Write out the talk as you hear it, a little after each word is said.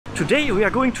Today we are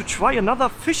going to try another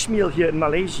fish meal here in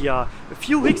Malaysia. A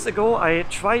few weeks ago I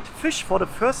tried fish for the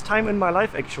first time in my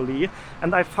life actually,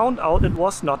 and I found out it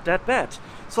was not that bad.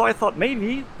 So I thought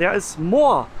maybe there is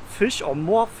more fish or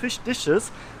more fish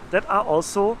dishes that are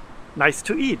also nice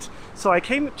to eat. So I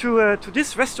came to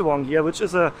this restaurant here, which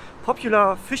is a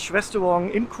popular fish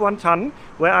restaurant in Kuantan,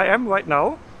 where I am right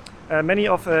now. Many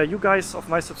of you guys, of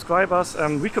my subscribers,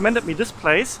 recommended me this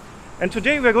place. And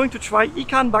today we are going to try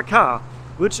Ikan Bakar,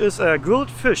 which is a grilled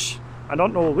fish. I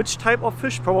don't know which type of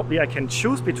fish, probably I can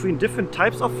choose between different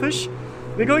types of fish.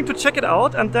 We're going to check it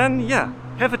out and then, yeah,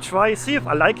 have a try, see if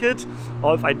I like it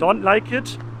or if I don't like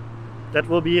it. That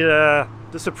will be the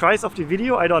surprise of the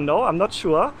video, I don't know, I'm not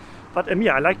sure. But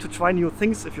yeah, I like to try new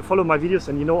things. If you follow my videos,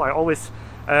 then you know I always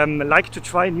like to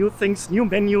try new things, new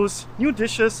menus, new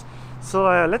dishes. So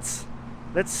let's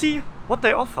see what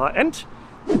they offer. And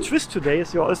the twist today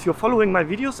is, if you're following my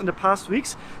videos in the past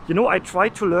weeks, you know I try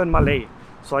to learn Malay.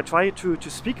 So I try to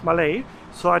speak Malay.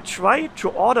 So I try to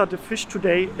order the fish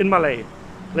today in Malay.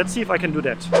 Let's see if I can do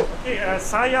that. Okay,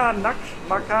 saya nak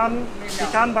makan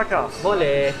ikan bakar.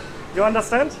 Boleh. You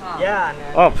understand? Yeah.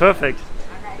 Oh, perfect.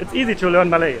 It's easy to learn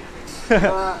Malay. You're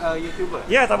a YouTuber.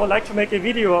 Yes, I would like to make a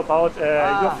video about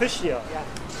your fish here. Yeah.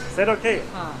 Is that okay?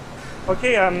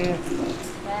 Okay,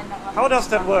 how does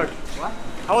that work? What?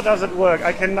 How does it work?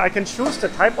 I can choose the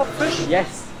type of fish?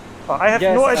 Yes. I have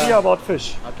no idea about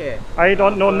fish. Okay. I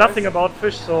don't know nothing about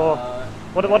fish, so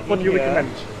what would you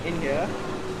recommend? In here,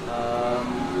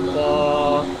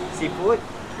 for seafood,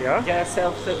 Yeah? just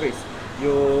self-service.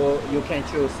 You can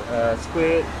choose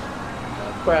squid,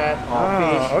 crab, or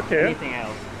fish, okay. anything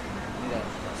else. Yeah.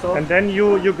 So And then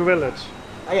you grill it.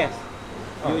 yes,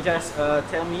 you just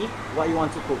tell me what you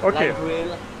want to cook. Okay. Like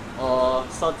grill or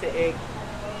salted egg,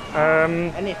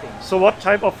 anything. So what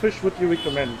type of fish would you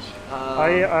recommend?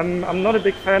 I'm not a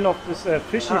big fan of this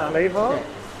fishy flavor. Okay.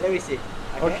 Let me see.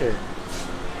 Okay.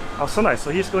 Oh, so nice.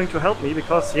 So he's going to help me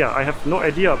because, yeah, I have no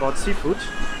idea about seafood.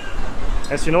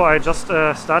 As you know, I just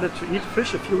started to eat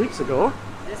fish a few weeks ago.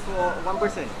 Just for one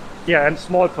person. Yeah, and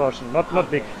small portion, not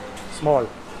big, small.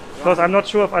 Because I'm not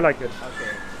sure if I like it.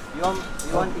 Okay. You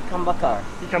want ikan bakar?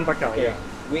 Ikan bakar, Okay. yeah.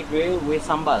 We grill with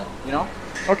sambal, you know?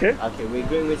 Okay. Okay, we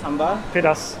grill with sambal.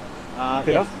 Pedas.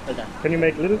 Yes, Pedas? Can you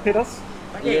make little pedas?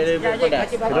 little bit pedas.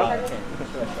 Pedas? Okay.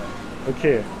 Sure.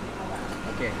 Okay.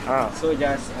 Okay. Ah. So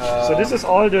just. So this is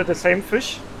all the same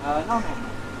fish? No.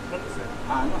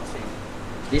 Not same.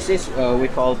 This is we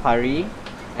call pari.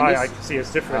 I see,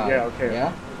 it's different. Yeah, okay.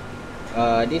 Yeah.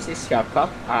 This is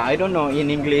sharkak. I don't know in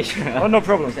English. Oh, no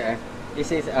problem.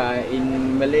 This is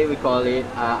in Malay we call it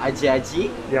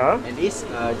aji-aji. Yeah. And this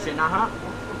jenaha,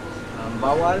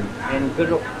 bawal, and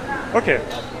geruk. Okay.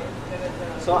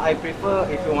 So I prefer,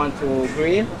 if you want to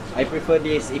grill, I prefer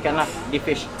this ikan lah, the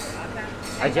fish.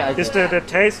 Aji-aji. Is the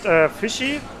taste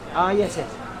fishy? Yes.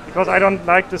 Because I don't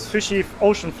like this fishy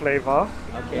ocean flavor.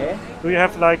 Okay. Do you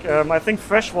have like, I think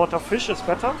freshwater fish is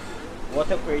better?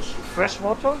 Water fish.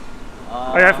 Freshwater?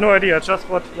 I have no idea, just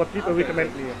what people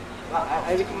recommend me.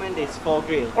 I recommend this for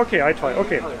grill. Okay, I try.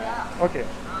 Okay. Okay.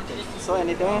 So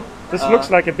anything? This looks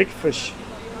like a big fish.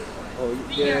 Oh,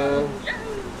 the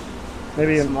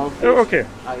Maybe a small fish. Oh, okay.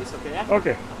 It's okay. Yeah?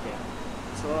 Okay.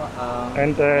 So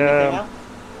And anything else?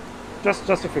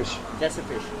 just a fish. Just a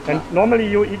fish. And normally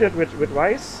you eat it with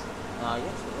rice. Yes. Right.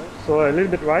 So a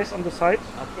little bit rice on the side.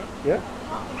 Okay. Yeah.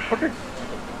 Okay.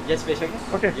 Just fish.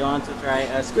 Okay. You want to try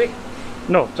squid?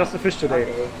 No, just the fish today.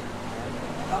 Okay.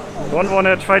 Don't want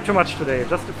to try too much today.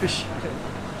 Just the fish.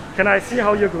 Can I see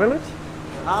how you grill it?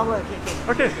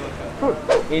 Okay. Cool.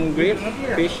 In grill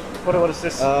fish. What is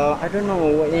this? I don't know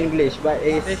what in English, but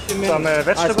it's Some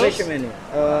vegetables? special menu.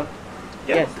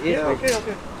 Yes.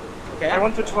 Okay. I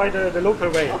want to try the local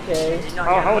way. Okay.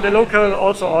 How the local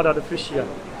also order the fish here.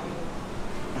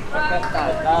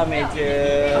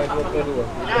 Meja 22.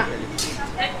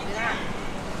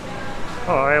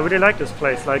 Oh, I really like this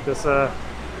place, like this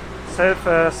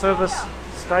self-service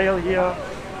style here.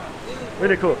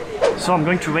 Really cool. So I'm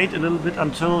going to wait a little bit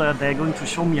until they're going to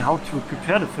show me how to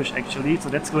prepare the fish actually, so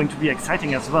that's going to be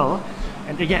exciting as well.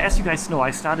 And yeah, as you guys know, I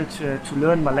started to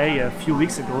learn Malay a few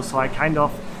weeks ago, so I kind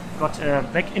of got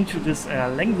back into this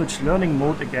language learning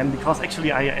mode again, because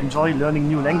actually I enjoy learning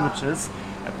new languages.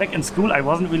 Back in school I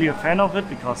wasn't really a fan of it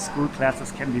because school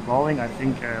classes can be boring. I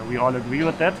think we all agree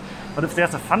with that. But if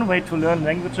there's a fun way to learn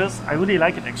languages, I really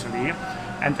like it actually.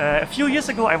 And a few years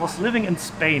ago I was living in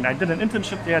Spain. I did an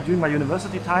internship there during my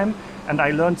university time and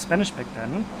I learned Spanish back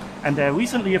then. And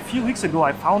recently, a few weeks ago,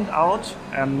 I found out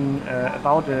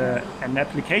about an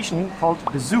application called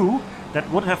the Zoo that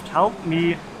would have helped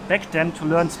me back then to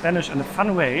learn Spanish in a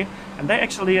fun way, and they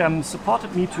actually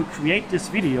supported me to create this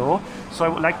video. So I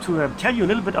would like to tell you a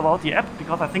little bit about the app,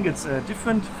 because I think it's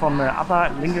different from other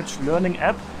language learning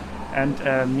app. And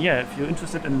yeah, if you're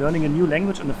interested in learning a new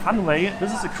language in a fun way,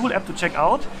 this is a cool app to check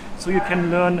out. So you can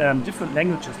learn different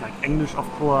languages like English, of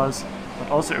course, but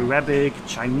also Arabic,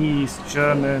 Chinese,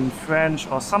 German, French,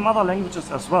 or some other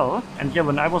languages as well. And yeah,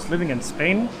 when I was living in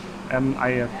Spain,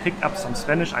 I picked up some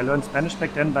Spanish. I learned Spanish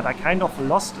back then, but I kind of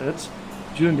lost it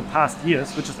during the past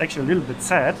years, which is actually a little bit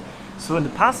sad. So in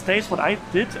the past days, what I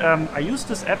did, I used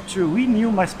this app to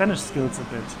renew my Spanish skills a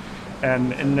bit.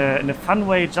 In a fun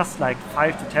way, just like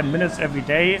 5 to 10 minutes every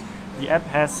day. The app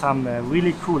has some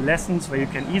really cool lessons where you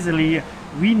can easily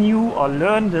renew or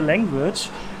learn the language.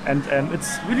 And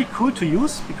it's really cool to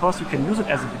use because you can use it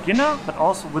as a beginner, but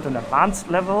also with an advanced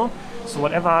level. So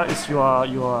whatever is your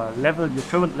level, your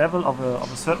current level of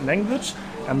a certain language,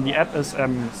 the app is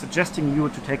suggesting you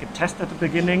to take a test at the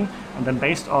beginning, and then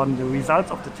based on the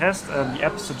results of the test, the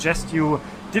app suggests you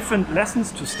different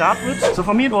lessons to start with. So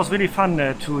for me it was really fun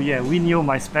to renew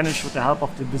my Spanish with the help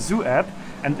of the Bazoo app.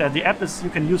 And the app is, you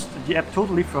can use the app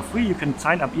totally for free. You can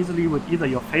sign up easily with either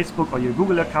your Facebook or your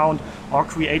Google account, or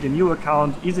create a new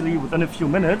account easily within a few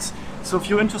minutes. So if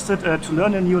you're interested to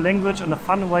learn a new language in a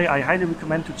fun way, I highly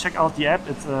recommend to check out the app.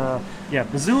 It's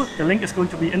Bazoo. The link is going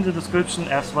to be in the description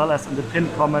as well as in the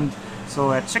pinned comment.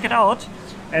 So check it out.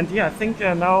 And yeah, I think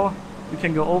now we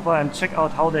can go over and check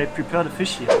out how they prepare the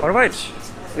fish here. All right,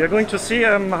 we are going to see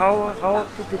how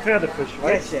to prepare the fish,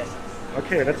 right? Yes, yes.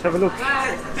 Okay, let's have a look.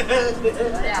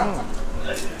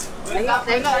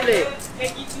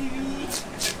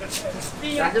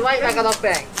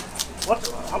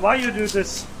 Why you do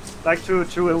this? Like to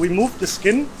remove the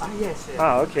skin? Yes, yes.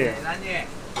 Okay.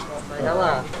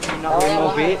 Not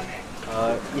remove it.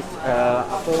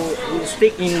 It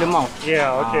stick in the mouth.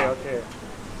 Yeah, okay.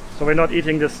 So we're not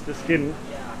eating the skin.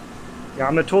 Yeah,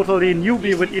 I'm a totally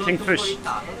newbie with eating fish.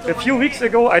 A few weeks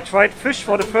ago I tried fish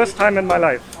for the first time in my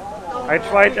life. I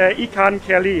tried Ikan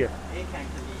Bakar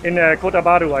in Kota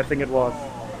Baru, I think it was.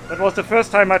 That was the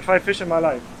first time I tried fish in my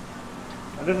life.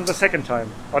 And this is the second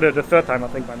time, or the third time I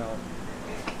think by now.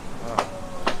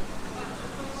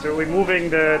 So removing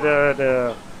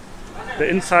the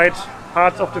inside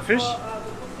parts of the fish.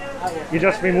 You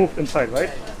just removed inside,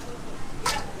 right?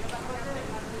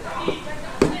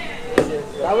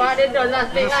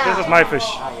 This is my fish.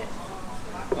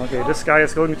 Okay, this guy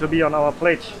is going to be on our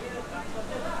plate.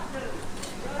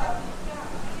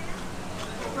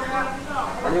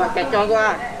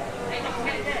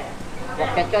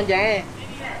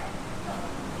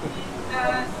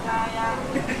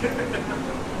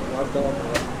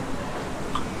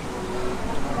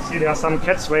 See, there are some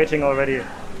cats waiting already.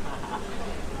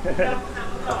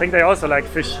 I think they also like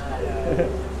fish.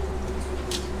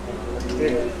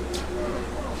 Okay.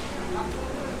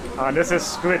 And this is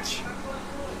squid.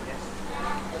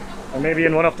 And maybe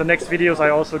in one of the next videos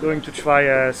I'm also going to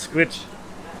try squid.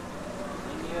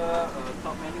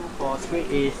 Top menu for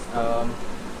squid is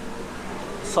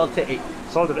salted egg.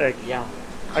 Salted egg. Yeah.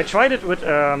 I tried it with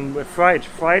fried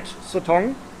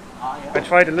sotong. I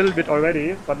tried a little bit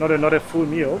already, but not a full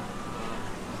meal.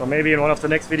 So maybe in one of the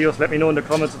next videos, let me know in the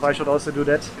comments if I should also do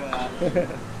that.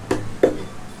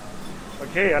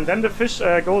 Okay, and then the fish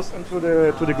goes into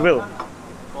the grill.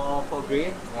 For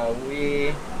grill,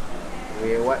 we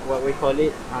what we call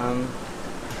it.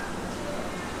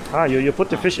 You put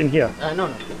the fish in here. No.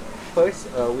 First,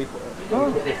 we put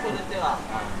this.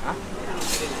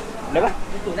 They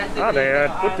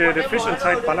put the fish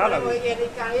inside banana leaf.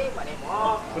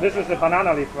 So this is the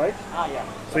banana leaf, right? Yeah.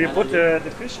 So you put the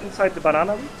fish inside the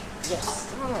banana leaf?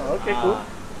 Yes. Okay, cool.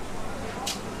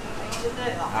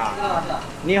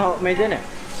 Ni meja ni?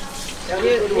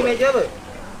 Ni meja apa?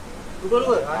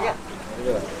 Dua. Ya.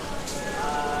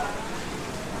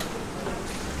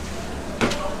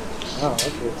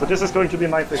 Okay. So this is going to be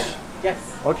my fish? Yes.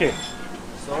 Okay.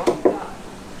 So,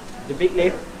 the big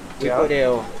leaf, we put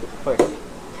there first.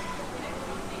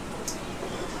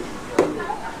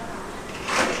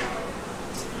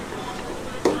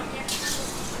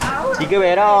 Tiga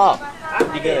merah.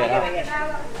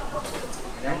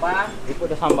 We put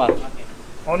the sambal.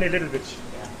 Only a little bit.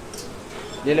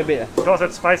 Little bit. Because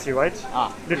it's spicy, right?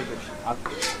 Little bit.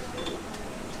 Okay.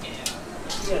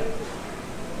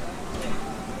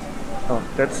 Oh,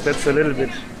 that's a little bit.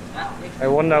 I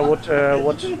wonder what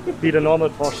would be the normal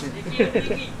portion.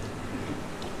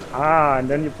 And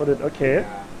then you put it. Okay.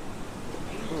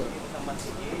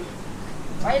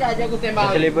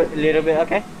 A little bit,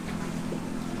 okay?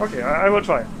 Okay, I will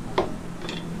try.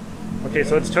 Okay,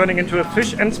 so it's turning into a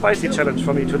fish and spicy challenge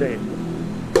for me today.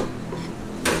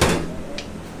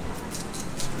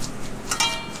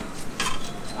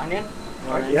 onion?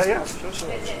 Yeah, yeah, sure.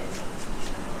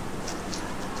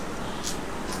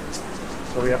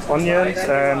 So we have onions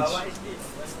and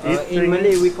in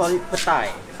Malay we call it petai.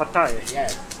 petai.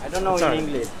 Yes. I don't know Petai. in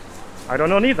English. I don't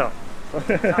know neither.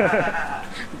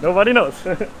 Nobody knows.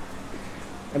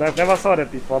 And I've never saw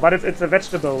that before, but it's a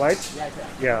vegetable, right? Yes,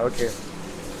 Yeah, okay.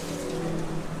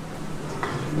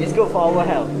 it's good for our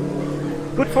health.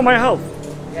 Good for my health.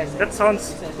 Yes. That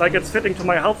sounds like it's fitting to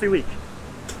my healthy week.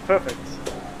 Perfect.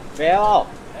 Well.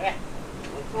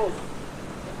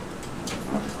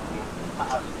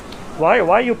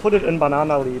 Why you put it in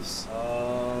banana leaves?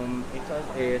 Because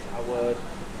it's our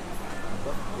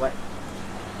what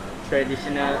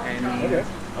traditional and Okay.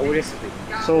 our recipe.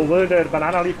 So will the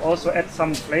banana leaf also add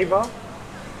some flavor?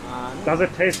 Does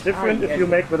it taste different if yes. you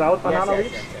make without banana Yes,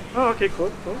 leaves? yes, yes. Oh, okay,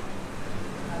 cool.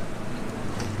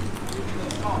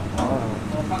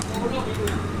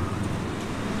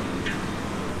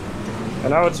 And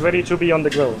now it's ready to be on the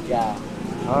grill. Yeah.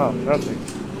 Ah, perfect.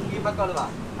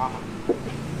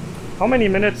 How many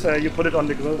minutes you put it on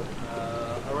the grill?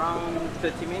 Around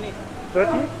 30 minutes.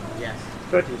 30? Yes.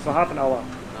 30, so half an hour.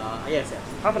 Yes.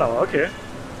 Half an hour, okay.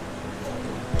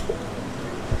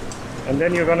 And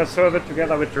then you're gonna serve it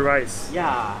together with the rice.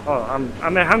 Yeah. Oh,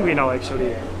 I'm hungry now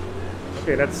actually.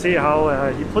 Okay, let's see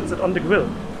how he puts it on the grill.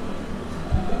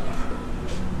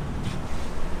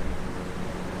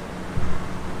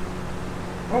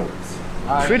 Oh,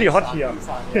 it's really hot here.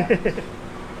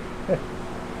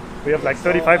 We have like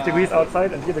 35 degrees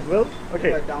outside and here the grill.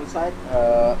 Okay. Downside,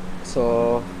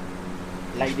 so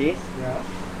like this. Yeah.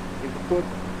 You cook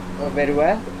very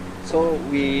well. So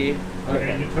we.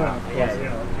 Okay, you turn. Of course,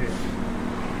 Yeah. Okay.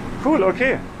 Cool.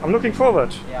 Okay, I'm looking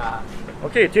forward. Yeah.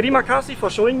 Okay, terima kasih for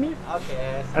showing me.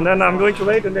 Okay. And then I'm going to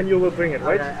wait and then you will bring it,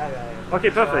 right? Okay. Okay,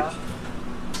 perfect.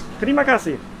 Terima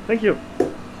kasih. Thank you.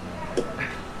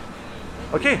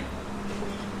 Okay,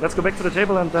 let's go back to the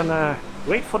table and then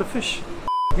wait for the fish.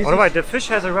 Alright, the fish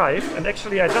has arrived and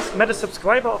actually I just met a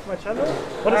subscriber of my channel.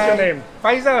 What is your name?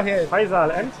 Faisal here. Faisal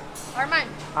and? Arman.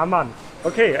 Aman.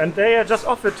 Okay, and they just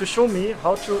offered to show me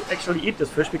how to actually eat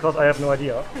this fish because I have no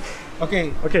idea.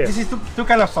 Okay. Okay. This is two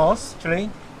kind of sauce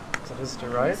actually. So this is the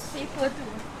rice. Paper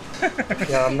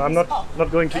too. Yeah, I'm not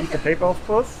going to eat the paper, of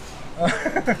course.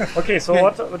 Okay, so Okay.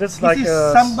 what this is like? This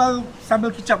is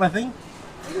sambal kicap, I think.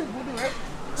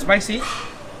 Spicy.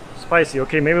 Spicy.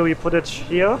 Okay, maybe we put it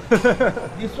here.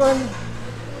 This one,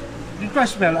 you try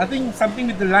smell. I think something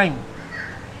with the lime.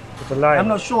 With the lime. I'm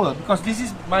not sure because this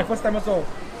is my first time also.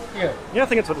 Here. Yeah, I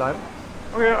think it's with lime.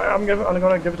 Okay, I'm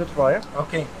gonna give it a try.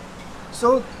 Okay.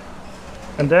 So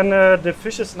And then the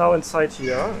fish is now inside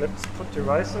here. Let's put the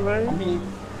rice away.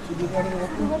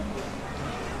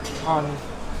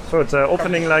 So it's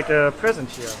opening like a present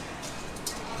here.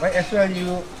 Might as well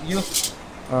you use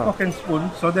fork and spoon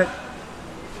so that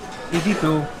easy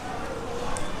to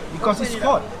because it's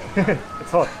hot.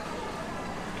 It's hot.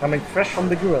 Coming fresh from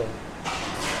the grill.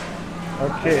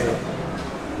 Okay.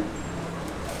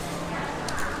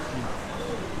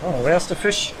 Oh, where's the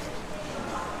fish?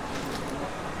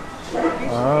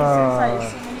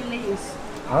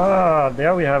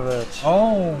 There we have it.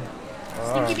 Oh,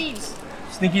 Stinky beans.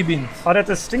 stinky beans. Oh, that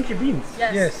is stinky beans.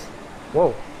 Yes. Yes.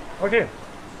 Whoa. Okay.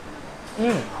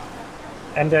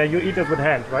 And you eat it with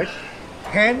hand, right?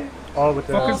 Hand, Or with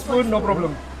the... fork and spoon, no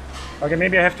problem. Okay,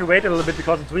 maybe I have to wait a little bit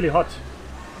because it's really hot.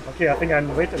 Okay, I think I'll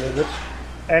wait a little bit.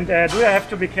 And do I have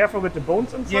to be careful with the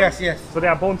bones inside? Yes, yes. So there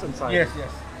are bones inside? Yes,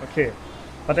 yes. Okay.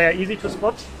 But they are easy to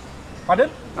spot? Pardon?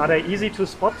 Are they easy to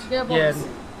spot? They're Yes. bones.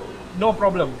 No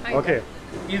problem. Okay.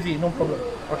 Easy, no problem.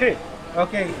 Okay.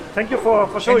 Okay. Thank you for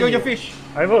showing Enjoy me. your fish.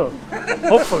 I will.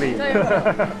 Hopefully.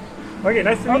 Okay,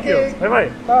 nice to meet you. Okay. Bye-bye.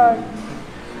 Bye.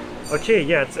 Okay,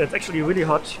 yeah, it's actually really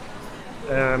hot.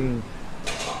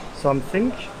 So I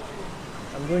think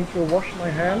I'm going to wash my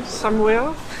hands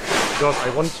somewhere because I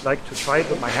want to try it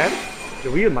with my hand, the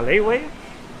real Malay way.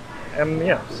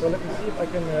 Yeah, so let me see if I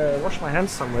can wash my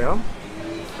hands somewhere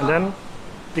and then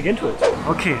dig into it.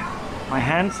 Okay, my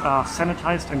hands are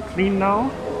sanitized and clean now.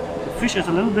 The fish is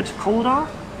a little bit colder,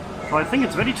 so I think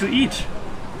it's ready to eat.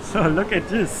 So look at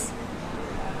this.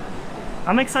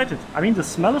 I'm excited. I mean, the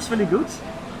smell is really good.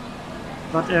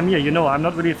 But yeah, you know, I'm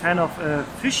not really a fan of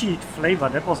fishy flavor.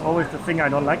 That was always the thing I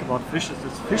don't like about fish, is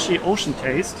this fishy ocean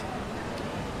taste.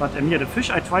 But yeah, the fish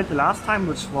I tried the last time,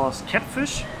 which was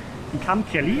catfish, ikan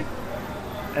keli,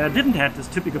 didn't have this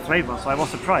typical flavor, so I was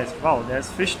surprised. Wow, there's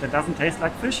fish that doesn't taste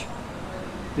like fish.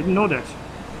 Didn't know that.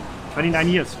 29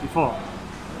 years before.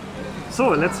 So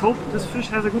let's hope this fish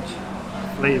has a good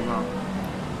flavor.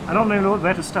 I don't know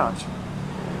where to start.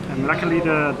 And luckily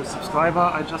the subscriber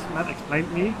I just met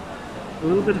explained me a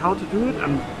little bit how to do it,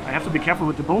 and I have to be careful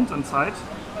with the bones inside.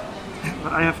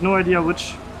 But I have no idea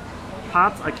which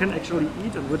parts I can actually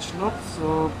eat and which not,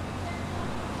 so...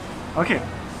 Okay,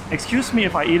 excuse me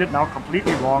if I eat it now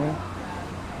completely wrong.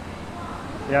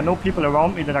 There are no people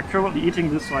around me that are currently eating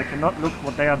this, so I cannot look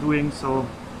what they are doing, so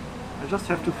I just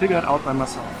have to figure it out by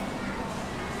myself.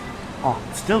 Oh,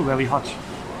 it's still very hot.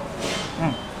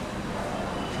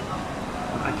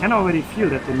 But I can already feel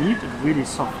that the meat is really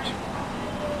soft.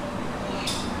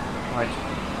 Right,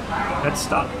 let's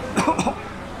start. Oh,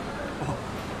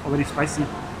 already spicy.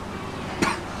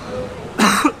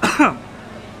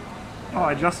 Oh,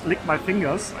 I just licked my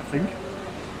fingers, I think.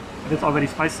 And it's already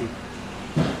spicy.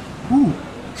 Ooh.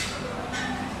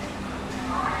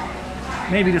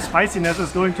 Maybe the spiciness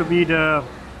is going to be the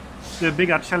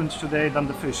bigger challenge today than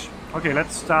the fish. Okay,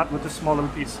 let's start with the small little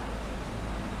piece.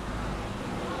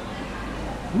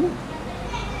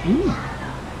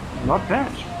 Not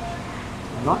bad.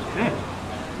 Not bad.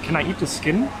 Can I eat the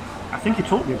skin? I think he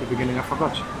told me at the beginning, I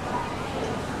forgot.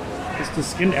 Is the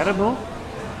skin edible?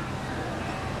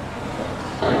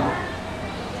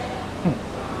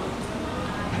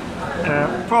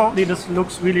 Probably this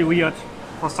looks really weird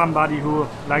for somebody who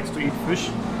likes to eat fish.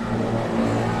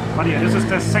 But yeah, this is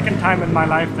the second time in my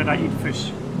life that I eat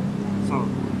fish. So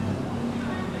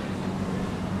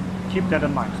keep that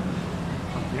in mind.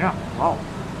 But yeah, wow.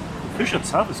 The fish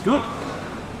itself is good.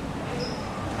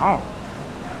 Wow.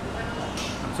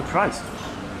 I'm surprised.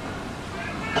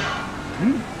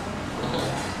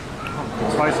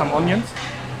 Let's try some onions.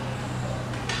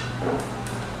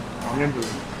 Onion blue.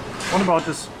 What about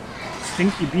this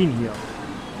stinky bean here?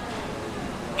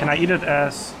 Can I eat it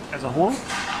as a whole?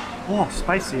 Oh,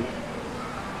 spicy.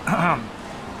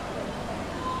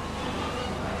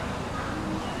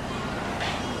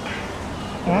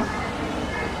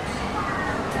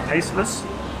 Tasteless.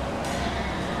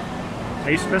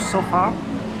 Tasteless so far.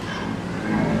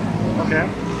 Okay.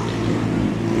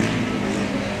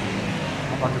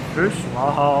 How about the fish?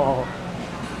 Wow.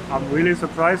 I'm really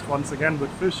surprised once again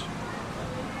with fish.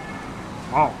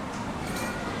 Wow.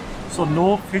 So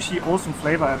no fishy awesome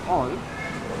flavor at all.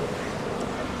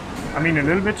 I mean a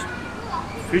little bit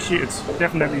fishy, it's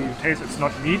definitely, you taste it's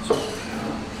not meat. So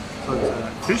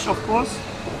it's fish of course.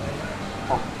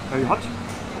 Oh, very hot.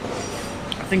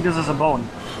 I think this is a bone,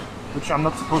 which I'm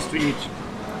not supposed to eat.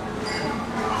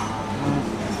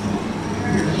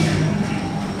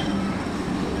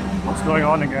 What's going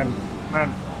on again?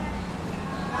 Man.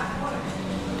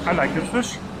 I like this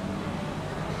fish.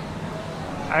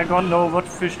 I don't know what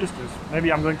fish is this. Maybe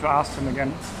I'm going to ask him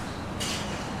again.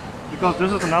 Because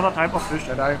this is another type of fish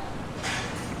that I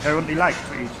apparently like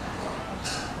to eat.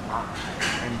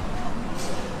 And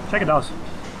check it out.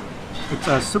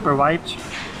 It's super white.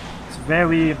 It's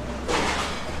very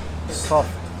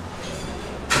soft.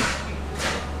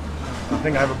 I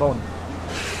think I have a bone.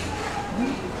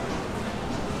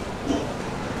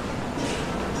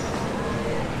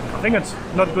 I think it's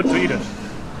not good to eat it.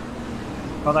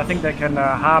 Because I think they can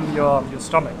harm your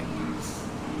stomach.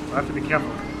 So I have to be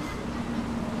careful.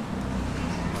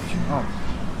 Oh.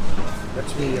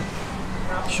 Let me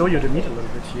show you the meat a little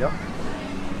bit here.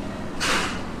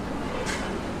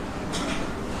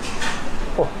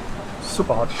 Oh,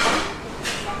 super hot.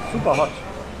 Super hot.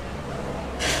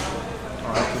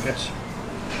 Oh, I have to get...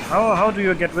 How do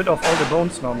you get rid of all the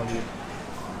bones normally?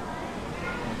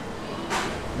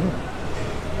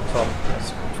 So,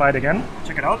 let's try it again.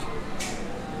 Check it out.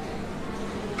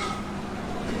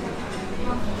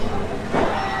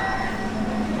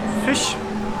 Fish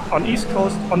on the east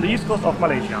coast of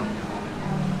Malaysia.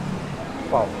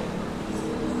 Wow.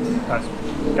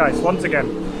 Guys, once again,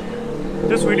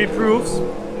 this really proves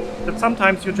that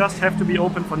sometimes you just have to be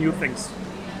open for new things.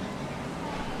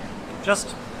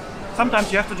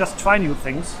 Sometimes you have to just try new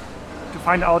things to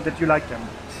find out that you like them.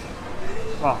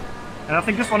 Wow. And I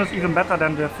think this one is even better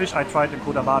than the fish I tried in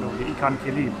Cotabato, the ikan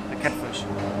keli, the catfish.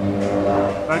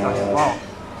 Very nice. Wow.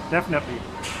 Definitely.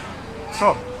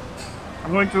 So,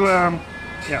 I'm going to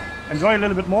enjoy a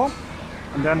little bit more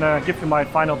and then give you my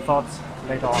final thoughts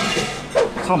later on.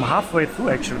 So I'm halfway through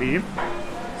actually.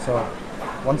 So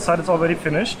one side is already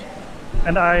finished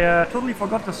and I totally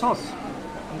forgot the sauce.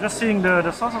 I'm just seeing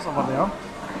the sauces over there.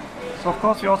 So of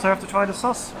course you also have to try the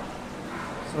sauce.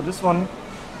 So this one,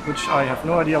 which I have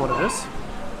no idea what it is.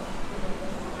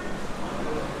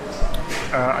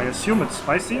 I assume it's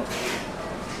spicy.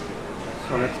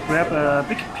 So let's grab a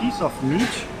big piece of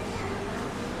meat.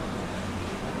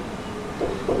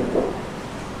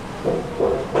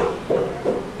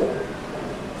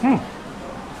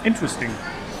 Interesting. I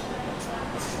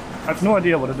have no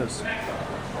idea what it is.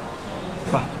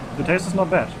 But the taste is not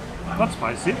bad. Not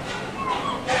spicy.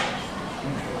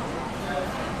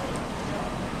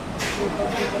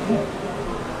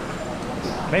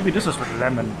 Maybe this is with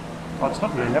lemon. Oh, it's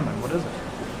not really lemon. What is it?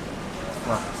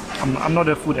 Well, I'm not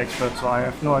a food expert, so I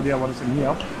have no idea what is in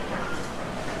here.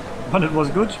 But it was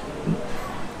good.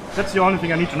 That's the only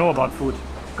thing I need to know about food.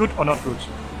 Good or not good.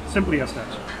 Simply as that.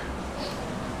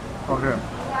 Okay.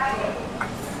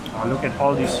 Oh, look at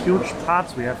all these huge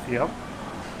parts we have here.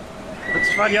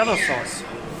 Let's try the other sauce.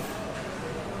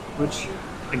 Which,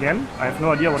 again, I have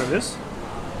no idea what it is.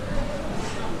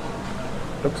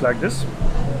 Looks like this.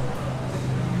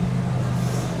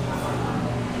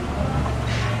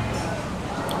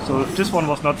 So if this one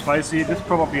was not spicy, this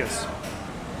probably is.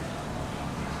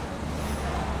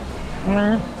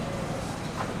 No,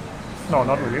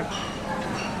 not really.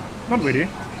 Not really.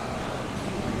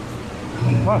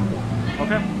 Well,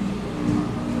 okay.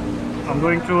 I'm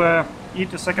going to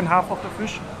eat the second half of the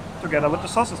fish together with the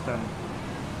sauces then.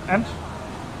 And,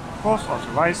 of course, also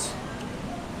rice.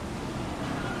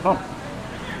 Oh.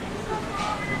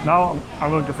 Now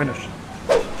I'm going to finish.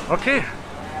 Okay.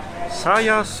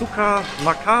 Saya suka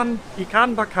makan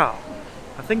ikan bakar.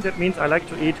 I think that means I like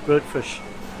to eat grilled fish.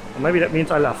 Or maybe that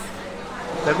means I love.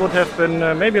 That would have been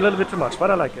maybe a little bit too much,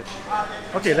 but I like it.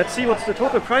 Okay, let's see what's the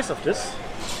total price of this.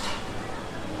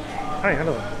 Hi,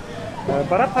 hello.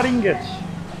 Berapa ringgit?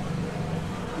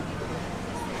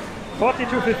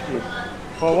 42.50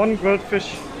 for one grilled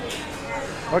fish.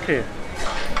 Okay,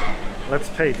 let's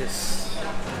pay this.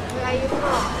 Where are you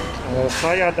from?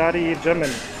 Saya dari German.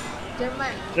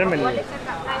 Germany. Boleh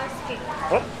cakap Melayu sikit?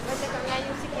 What? Boleh cakap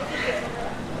Melayu sikit-sikit?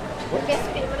 You can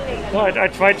speak Malay kan? No, I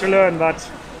tried to learn, but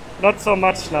not so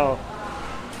much now.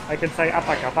 I can say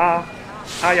apa kabar,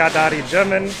 saya dari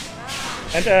German,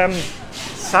 and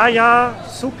saya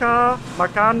suka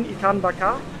makan ikan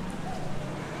bakar.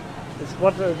 Is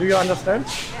what do you understand?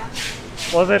 Yeah.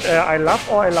 Was it I love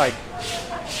or I like?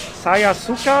 Saya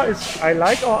suka is I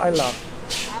like or I love?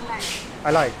 I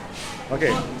like.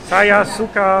 Okay. Saya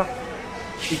suka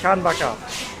ikan bakar.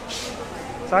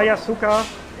 Saya suka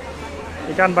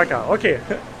ikan bakar. Okay.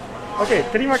 Okay,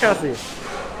 terima kasih.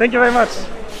 Thank you very much.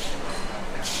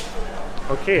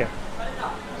 Okay.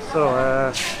 So,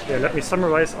 yeah, let me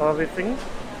summarize everything.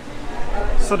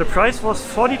 So the price was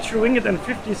 42 ringgit and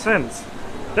 50 cents.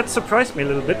 That surprised me a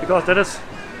little bit because that is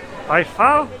by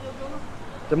far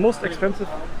the most expensive.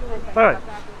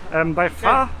 By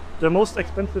far the most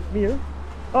expensive meal.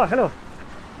 Oh, hello.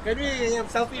 Can we have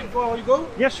selfie before you go?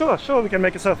 Yeah, sure, we can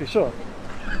make a selfie, sure.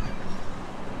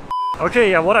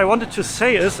 Okay, yeah, what I wanted to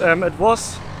say is it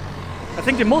was, I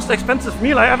think, the most expensive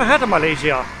meal I ever had in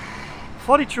Malaysia.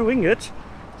 42 ringgit,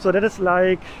 so that is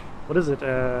like, what is it,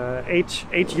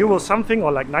 8 euro something,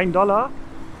 or like $9.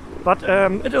 But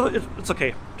it's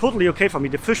okay, totally okay for me.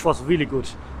 The fish was really good.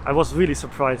 I was really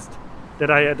surprised that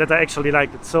I actually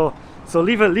liked it. So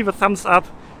leave a thumbs up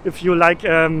if you like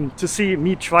to see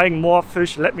me trying more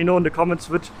fish. Let me know in the comments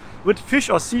which fish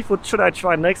or seafood should I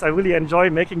try next. I really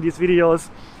enjoy making these videos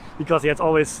because yeah, it's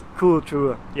always cool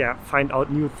to find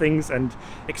out new things and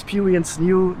experience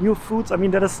new foods. I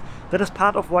mean, that is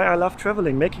part of why I love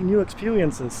traveling, making new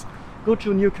experiences. Go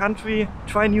to a new country,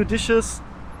 try new dishes.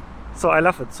 So I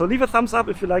love it. So leave a thumbs up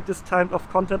if you like this type of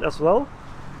content as well.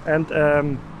 And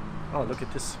oh, look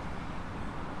at this.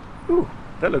 Ooh,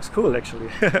 that looks cool actually.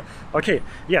 Okay,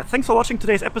 yeah, thanks for watching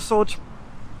today's episode.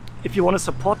 If you want to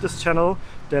support this channel,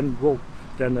 then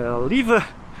leave a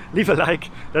like.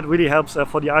 That really helps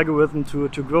for the algorithm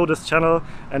to grow this channel.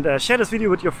 And share this video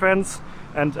with your friends.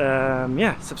 And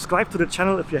yeah, subscribe to the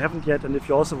channel if you haven't yet, and if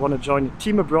you also want to join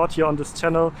Team Abroad here on this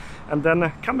channel. And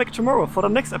then come back tomorrow for the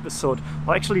next episode,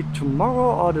 or actually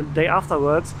tomorrow or the day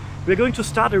afterwards. We're going to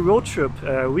start a road trip.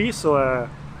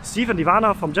 Steve and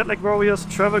Ivana from Jetlag Warriors,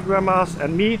 Travel Grammars,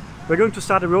 and me, we're going to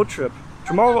start a road trip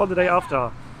tomorrow or the day after.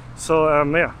 So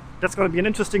yeah, that's going to be an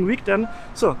interesting week then.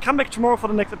 So come back tomorrow for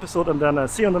the next episode, and then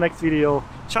see you on the next video.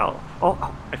 Ciao. Oh,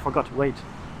 I forgot, wait.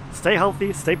 Stay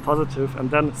healthy, stay positive, and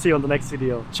then see you on the next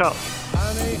video. Ciao.